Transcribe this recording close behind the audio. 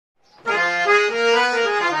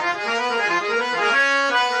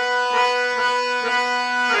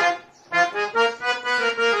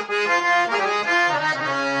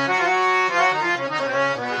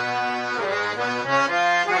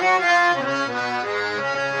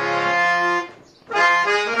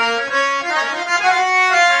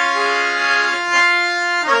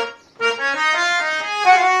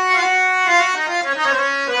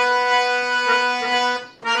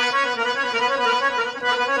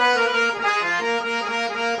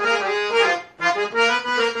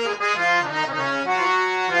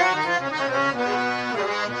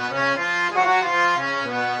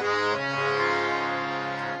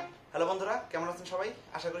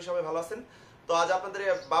তো আজ আপনাদের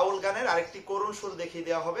বাউল গানের আরেকটি করুণ সুর দেখিয়ে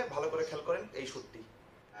দেওয়া হবে, ভালো করে খেয়াল করেন এই সুরটি।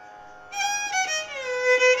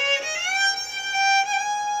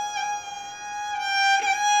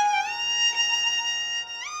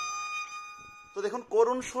 তো দেখুন,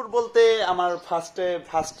 করুণ সুর বলতে আমার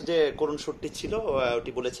ফার্স্ট যে করুণ সুরটি ছিল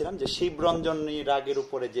ওটি বলেছিলাম যে শিবরঞ্জনী রাগের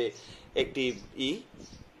উপরে যে একটি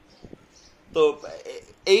তো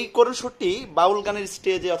এই করুণ সুরটি বাউল গানের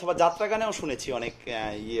স্টেজে অথবা যাত্রা গানেও শুনেছি অনেক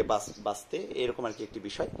বাজতে, এরকম আর কি একটি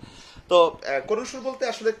বিষয়। তো করুণ সুর বলতে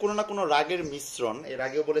আসলে কোনো না কোনো রাগের মিশ্রণ, এর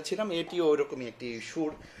আগেও বলেছিলাম, এটিও ওইরকমই একটি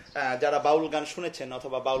সুর। যারা বাউল গান শুনেছেন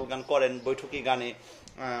অথবা বাউল গান করেন বৈঠকি গানে,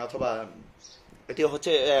 অথবা এটি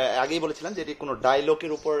হচ্ছে আগেই বলেছিলাম যে এটি কোনো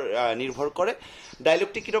ডায়লগের উপর নির্ভর করে।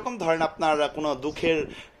 ডায়লগটি কীরকম, ধরেন আপনার কোনো দুঃখের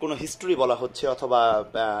কোনো হিস্টোরি বলা হচ্ছে অথবা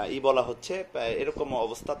বলা হচ্ছে, এরকম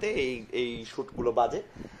অবস্থাতে এই শুটগুলো বাজে।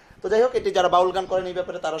 তো যাই হোক, এটি যারা বাউল গান করেন এই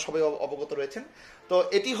ব্যাপারে তারা সবাই অবগত রয়েছেন। তো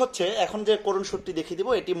এটি হচ্ছে এখন যে করুণ সুরটি দেখিয়ে দিব,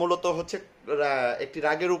 এটি মূলত হচ্ছে একটি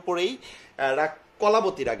রাগের উপরেই,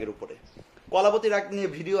 কলাবতী রাগের উপরে। কলাবতী রাগ নিয়ে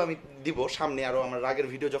ভিডিও আমি দিব সামনে, আরো আমার রাগের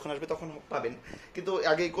ভিডিও যখন আসবে তখন পাবেন। কিন্তু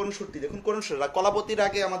আগে করুণ সুরটি দেখুন। করুণ সুর কলাবতী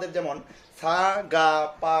রাগে আমাদের যেমন সা গা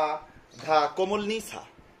পা ধা কোমল নি সা,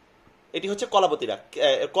 এটি হচ্ছে কলাবতী রাগ।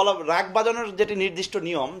 রাগ বাজানোর যেটি নির্দিষ্ট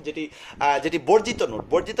নিয়ম, যেটি বর্জিত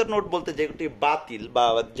নোট বলতে যেটি বাতিল বা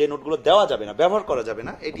যে নোটগুলো দেওয়া যাবে না, ব্যবহার করা যাবে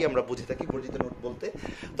না, এটি আমরা বুঝে থাকি বর্জিত নোট বলতে।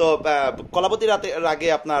 তো কলাবতী রাগে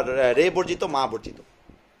আপনার রে বর্জিত, মা বর্জিত।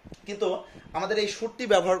 কিন্তু আমাদের এই সুরটি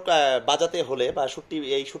বাজাতে হলে বা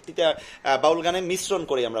এই সুরটিতে বাউল গানে মিশ্রণ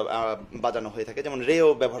করে আমরা বাজানো হয়ে থাকে, যেমন রেও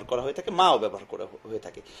ব্যবহার করা হয়ে থাকে, মাও ব্যবহার করা হয়ে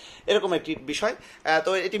থাকে, এরকম একটি বিষয়। তো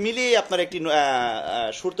এটি মিলিয়ে আপনার একটি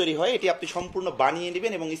সুর তৈরি হয়। এটি আপনি সম্পূর্ণ বানিয়ে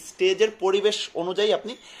নেবেন এবং স্টেজের পরিবেশ অনুযায়ী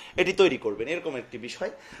আপনি এটি তৈরি করবেন, এরকম একটি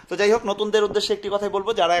বিষয়। তো যাই হোক, নতুনদের উদ্দেশ্যে একটি কথাই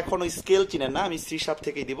বলবো, যারা এখনো স্কেল চিনেন না, আমি শ্রীসাপ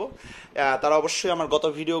থেকেই দিব, তারা অবশ্যই আমার গত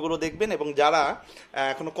ভিডিওগুলো দেখবেন। এবং যারা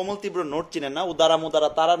এখনো কোমল তীব্র নোট চিনেন না, উদারা মুদারা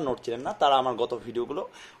তারার নোট চিনেন না, তারা আমার গত ভিডিওগুলো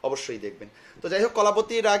অবশ্যই দেখবেন। তো যাই হোক,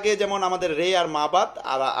 কলাবতীর আগে যেমন আমাদের রে আর মা বাদ,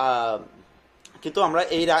 আর কিন্তু আমরা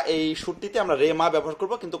এই সুরটিতে আমরা রে মা ব্যবহার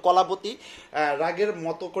করব, কিন্তু কলাবতী রাগের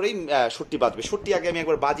মতো করেই সুরটি বাজবে। সুরটি আগে আমি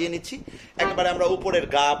একবার বাজিয়ে নিচ্ছি। একবারে আমরা উপরের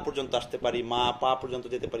গা পর্যন্ত আসতে পারি, মা পা পর্যন্ত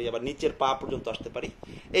যেতে পারি, আবার নিচের পা পর্যন্ত আসতে পারি,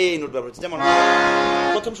 এই নোট ব্যবহার হচ্ছে। যেমন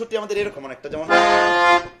প্রথম সুরটি আমাদের এরকম অনেকটা, যেমন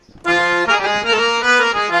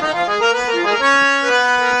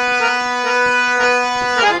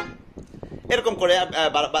এরকম করে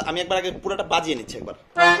আমি একবার আগে পুরোটা বাজিয়ে নিচ্ছি একবার।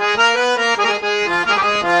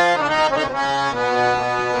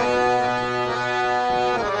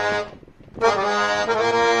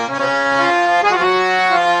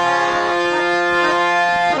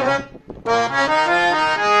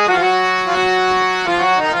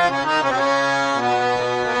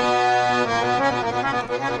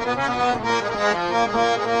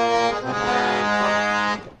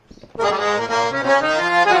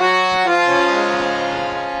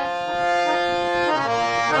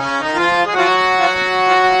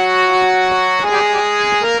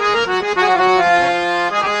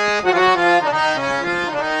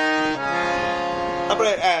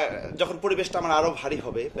 যখন পরিবেশটা আমার আরো ভারী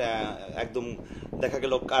হবে, একদম দেখা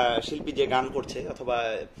গেল শিল্পী যে গান করছে অথবা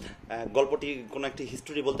গল্পটি কোনো একটি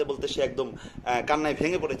হিস্টোরি বলতে বলতে সে একদম কান্নায়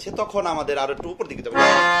ভেঙে পড়েছে, তখন আমাদের আরো একটু উপর দিকে যাবে।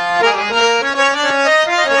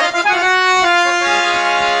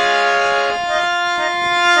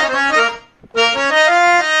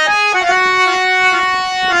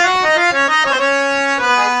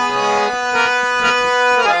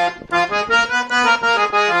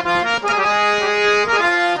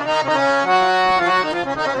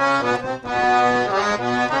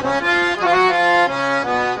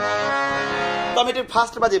 আমি এটা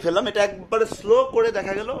ফার্স্ট বাজিয়ে ফেললাম, এটা একবারে স্লো করে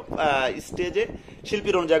দেখা গেল স্টেজে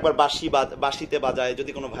শিল্পীর অনুযায়ী একবার বাঁশিতে বাজায়,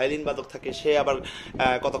 যদি কোনো ভায়োলিন বাদক থাকে সে আবার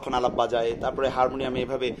কতক্ষণ আলাপ বাজায়, তারপরে হারমোনিয়ামে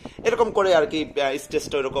এভাবে এরকম করে আর কি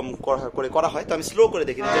স্টেজটা এরকম করে করা হয়। তো আমি স্লো করে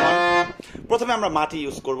দেখি, যেমন প্রথমে আমরা মাটি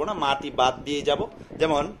ইউজ করব না, মাটি বাদ দিয়ে যাব।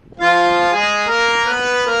 যেমন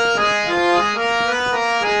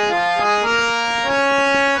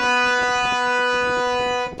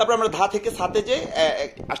তারপর আমরা ধা থেকে সাথে যে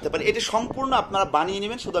আসতে পারি। এটি সম্পূর্ণ আপনারা বানিয়ে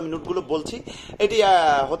নেবেন, শুধু আমি নোটগুলো বলছি। এটি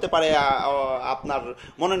হতে পারে আপনার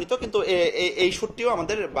মনোনীত, কিন্তু এই সুরটিও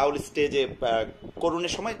আমাদের বাউল স্টেজে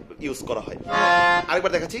করুণের সময় ইউজ করা হয়।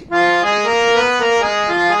 আরেকবার দেখাচ্ছি।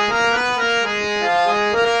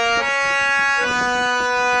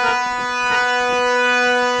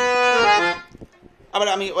 আবার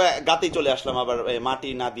আমি গাতেই চলে আসলাম, আবার মাটি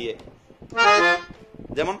না দিয়ে,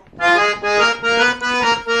 যেমন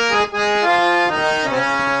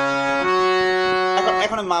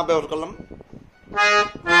এখন মা ব্যবহার করলাম।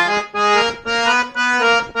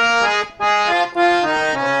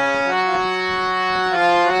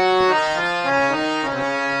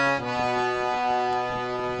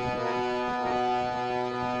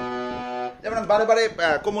 বারে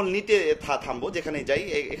বারে কোমল নিতে থামবো যেখানে যাই।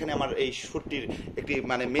 এখানে আমার এই সুরটির একটি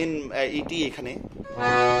মানে মেন ইটি এখানে।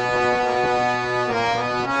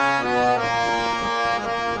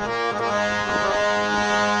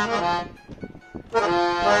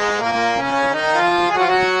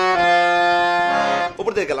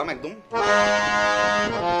 উপর দিয়ে গেলাম একদম।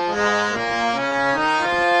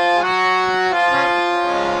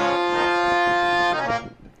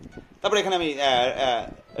 তারপরে এখানে আমি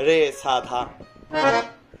রে সা ধা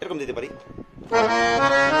এরকম দিতে পারি।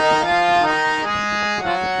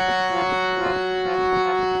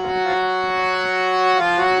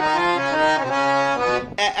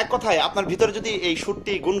 এক কথায় আপনার ভিতরে যদি এই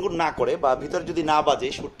সুরটি গুনগুন না করে বা ভিতরে যদি না বাজে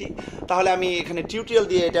সুরটি, তাহলে আমি এখানে টিউটোরিয়াল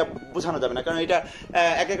দিয়ে এটা বোঝানো যাবে না, কারণ এটা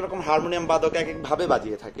এক এক রকম হারমোনিয়াম বাদক এক একভাবে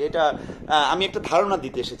বাজিয়ে থাকে। এটা আমি একটা ধারণা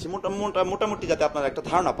দিতে এসেছি, মোটামুটি যাতে আপনারা একটা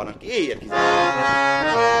ধারণা পান আর কি, এই আর কি।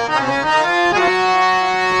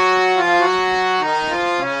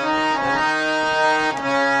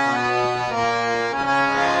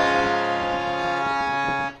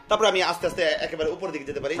 তারপরে আমি আস্তে আস্তে একেবারে উপর দিকে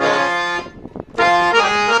যেতে পারি।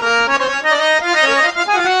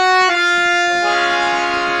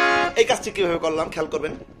 এই কাজটি কিভাবে করলাম খেয়াল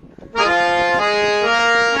করবেন।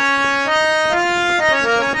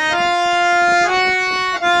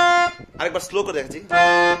 আরেকবার স্লো করে দেখছি।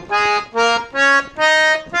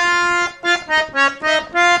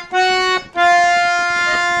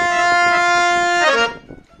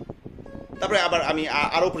 তারপরে আবার আমি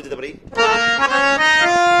আরো উপরে যেতে পারি।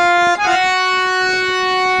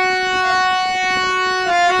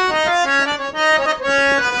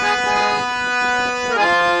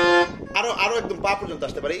 আরো একদম পা পর্যন্ত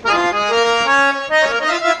আসতে পারি।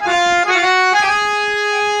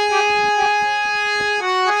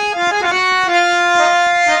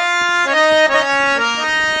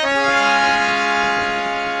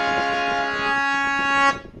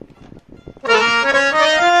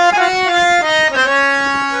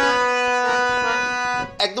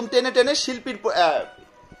 একদম টেনে টেনে শিল্পীর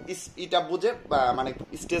এটা বুঝে মানে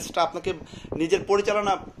স্টেজটা আপনাকে নিজের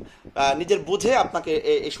পরিচালনা নিজের বুঝে আপনাকে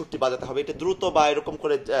এই সুরটি বাজাতে হবে। এটা দ্রুত বা এরকম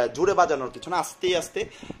করে জুড়ে বাজানোর কিছু না, আস্তে আস্তে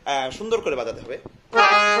সুন্দর করে বাজাতে হবে।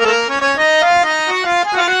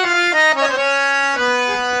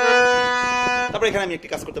 তারপর এখানে আমি একটি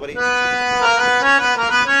কাজ করতে পারি,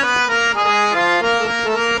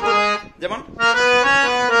 যেমন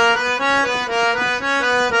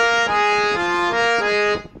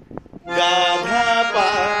গাধা পা।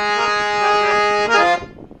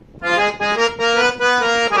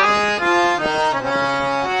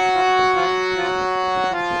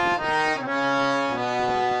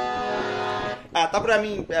 তারপরে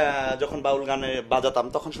আমি যখন বাউল গানে বাজাতাম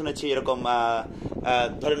তখন শুনেছি এরকম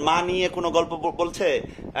ধরেন মা নিয়ে কোনো গল্প বলছে,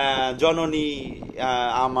 জননী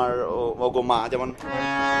আমার ওগো মা, যেমন,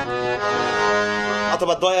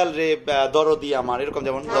 অথবা দয়াল রে দরদি আমার, এরকম,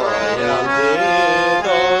 যেমন দয়াল রে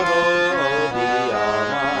দরদি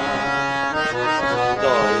আমার,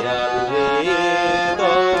 দয়াল রে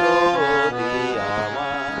দরদি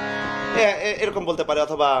আমার, এরকম বলতে পারে।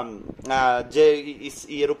 অথবা যে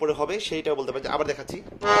ইয়ের উপরে হবে সেইটাও বলতে পারে। আবার দেখাচ্ছি।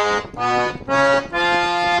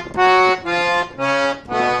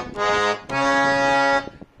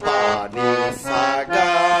 পানি সা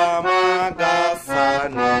গা মা গা সা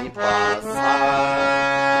নি পা সা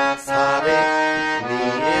সা রে নি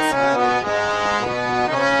রে সা।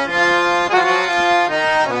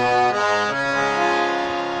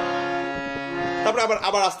 তারপরে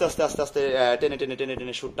আবার আস্তে আস্তে আস্তে আস্তে টেনে টেনে টেনে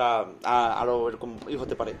টেনে সুরটা আরো এরকম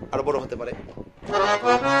হতে পারে, আরো বড় হতে পারে।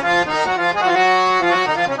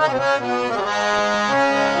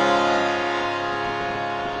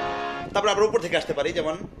 তারপর আবার উপর থেকে আসতে পারি,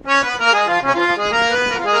 যেমন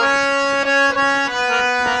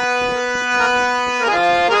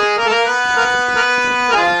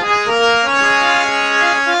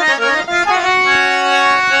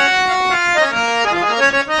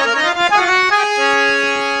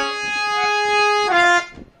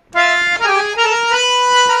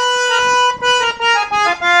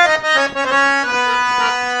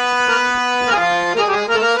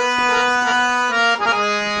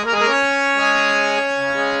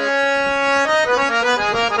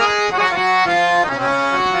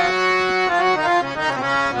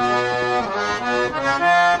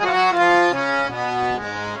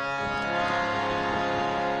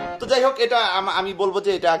যাই হোক, এটা আমি বলবো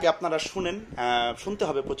যে এটা আগে আপনারা শুনেন, শুনতে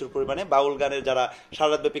হবে প্রচুর পরিমাণে। বাউল গানের যারা সারা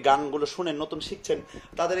রাতব্যাপী গানগুলো শুনেন, নতুন শিখছেন,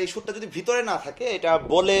 তাদের এই সুরটা যদি ভিতরে না থাকে, এটা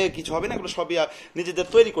বলে কিছু হবে না, এগুলো সবই নিজেদের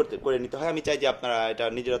তৈরি করে নিতে হয়। আমি চাই যে আপনারা এটা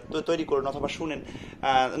নিজেরা তৈরি করুন অথবা শুনেন।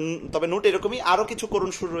 তবে নোট এরকমই আরও কিছু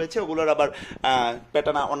করুণ সুর রয়েছে, ওগুলোর আবার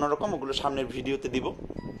প্যাটার্ন অন্যরকম, ওগুলো সামনের ভিডিওতে দিব।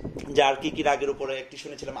 যার কি কি রাগের উপরে একটি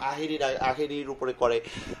শুনেছিলাম আহেরির উপরে করে,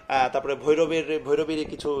 তারপরে ভৈরবীর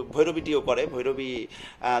কিছু ভৈরবীটিও করে, ভৈরবী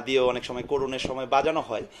দিয়েও অনেক সময় করুণের সময় বাজানো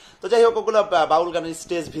হয়। তো যাই হোক, ওগুলো বাউল গানের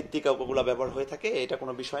স্টেজ ভিত্তিক ওগুলো ব্যবহার হয়ে থাকে, এটা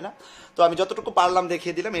কোনো বিষয় না। তো আমি যতটুকু পারলাম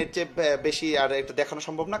দেখিয়ে দিলাম, এর চেয়ে বেশি আর এটা দেখানো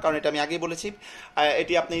সম্ভব না, কারণ এটা আমি আগেই বলেছি,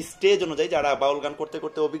 এটি আপনি স্টেজ অনুযায়ী যারা বাউল গান করতে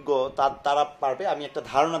করতে অভিজ্ঞ তারা পারবে। আমি একটা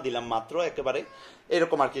ধারণা দিলাম মাত্র, একেবারে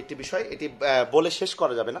এরকম আর কি একটি বিষয়, এটি বলে শেষ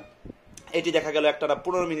করা যাবে না। এটি দেখা গেল একটা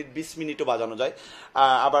 15 মিনিট 20 মিনিটও বাজানো যায়,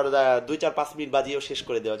 আবার 2 4 5 মিনিট বাজিয়েও শেষ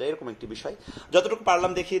করে দেওয়া যায়, এরকম একটি বিষয়। যতটুকু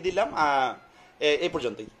পারলাম দেখিয়ে দিলাম, এই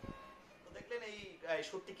পর্যন্তই। দেখলেন এই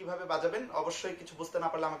সুরটি কিভাবে বাজাবেন। অবশ্যই কিছু বুঝতে না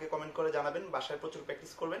পারলে আমাকে কমেন্ট করে জানাবেন, বাসায় প্রচুর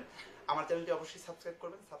প্র্যাকটিস করবেন। আমার চ্যানেলটি অবশ্যই সাবস্ক্রাইব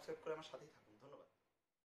করবেন, সাবস্ক্রাইব করে আমার সাথেই থাকবেন।